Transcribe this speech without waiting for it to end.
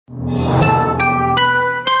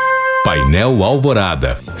Painel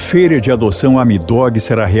Alvorada. Feira de adoção Amidog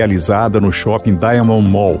será realizada no Shopping Diamond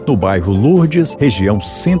Mall, no bairro Lourdes, região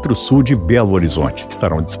centro-sul de Belo Horizonte.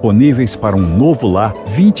 Estarão disponíveis para um novo lar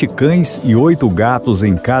 20 cães e 8 gatos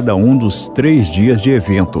em cada um dos 3 dias de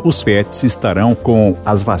evento. Os pets estarão com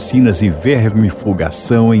as vacinas e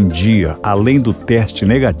vermifugação em dia, além do teste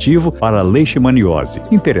negativo para leishmaniose.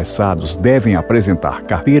 Interessados devem apresentar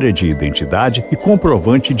carteira de identidade e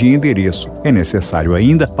comprovante de endereço. É necessário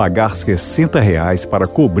ainda pagar R$60 para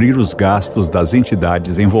cobrir os gastos das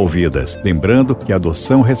entidades envolvidas. Lembrando que a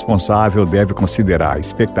adoção responsável deve considerar a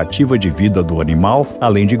expectativa de vida do animal,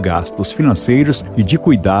 além de gastos financeiros e de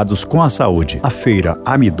cuidados com a saúde. A feira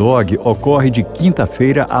Amidog ocorre de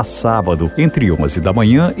quinta-feira a sábado, entre 11 da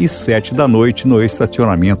manhã e 7 da noite, no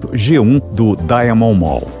estacionamento G1 do Diamond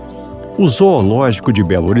Mall. O Zoológico de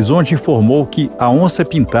Belo Horizonte informou que a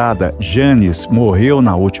onça-pintada Janis morreu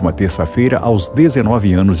na última terça-feira aos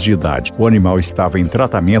 19 anos de idade. O animal estava em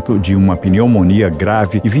tratamento de uma pneumonia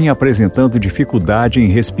grave e vinha apresentando dificuldade em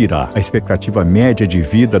respirar. A expectativa média de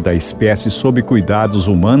vida da espécie sob cuidados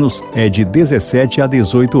humanos é de 17 a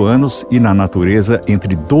 18 anos e na natureza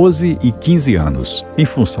entre 12 e 15 anos. Em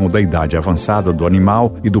função da idade avançada do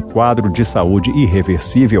animal e do quadro de saúde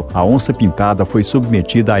irreversível, a onça-pintada foi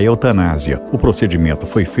submetida à eutanásia. O procedimento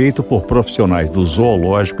foi feito por profissionais do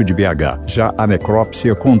Zoológico de BH. Já a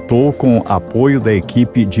necrópsia contou com apoio da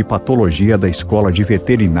equipe de patologia da Escola de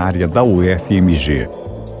Veterinária da UFMG.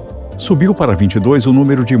 Subiu para 22 o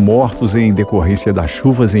número de mortos em decorrência das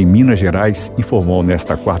chuvas em Minas Gerais, informou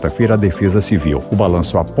nesta quarta-feira a Defesa Civil. O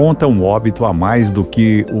balanço aponta um óbito a mais do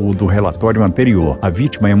que o do relatório anterior. A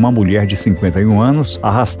vítima é uma mulher de 51 anos,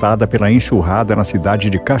 arrastada pela enxurrada na cidade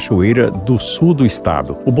de Cachoeira, do sul do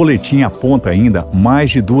estado. O boletim aponta ainda mais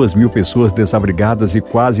de 2.000 pessoas desabrigadas e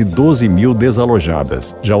quase 12.000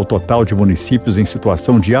 desalojadas. Já o total de municípios em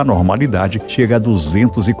situação de anormalidade chega a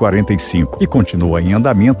 245 e continua em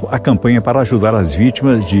andamento a campanha para ajudar as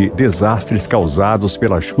vítimas de desastres causados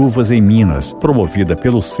pelas chuvas em Minas. Promovida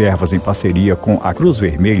pelos Servas em parceria com a Cruz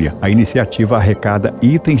Vermelha, a iniciativa arrecada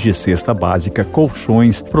itens de cesta básica,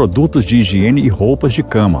 colchões, produtos de higiene e roupas de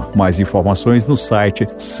cama. Mais informações no site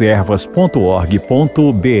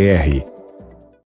servas.org.br.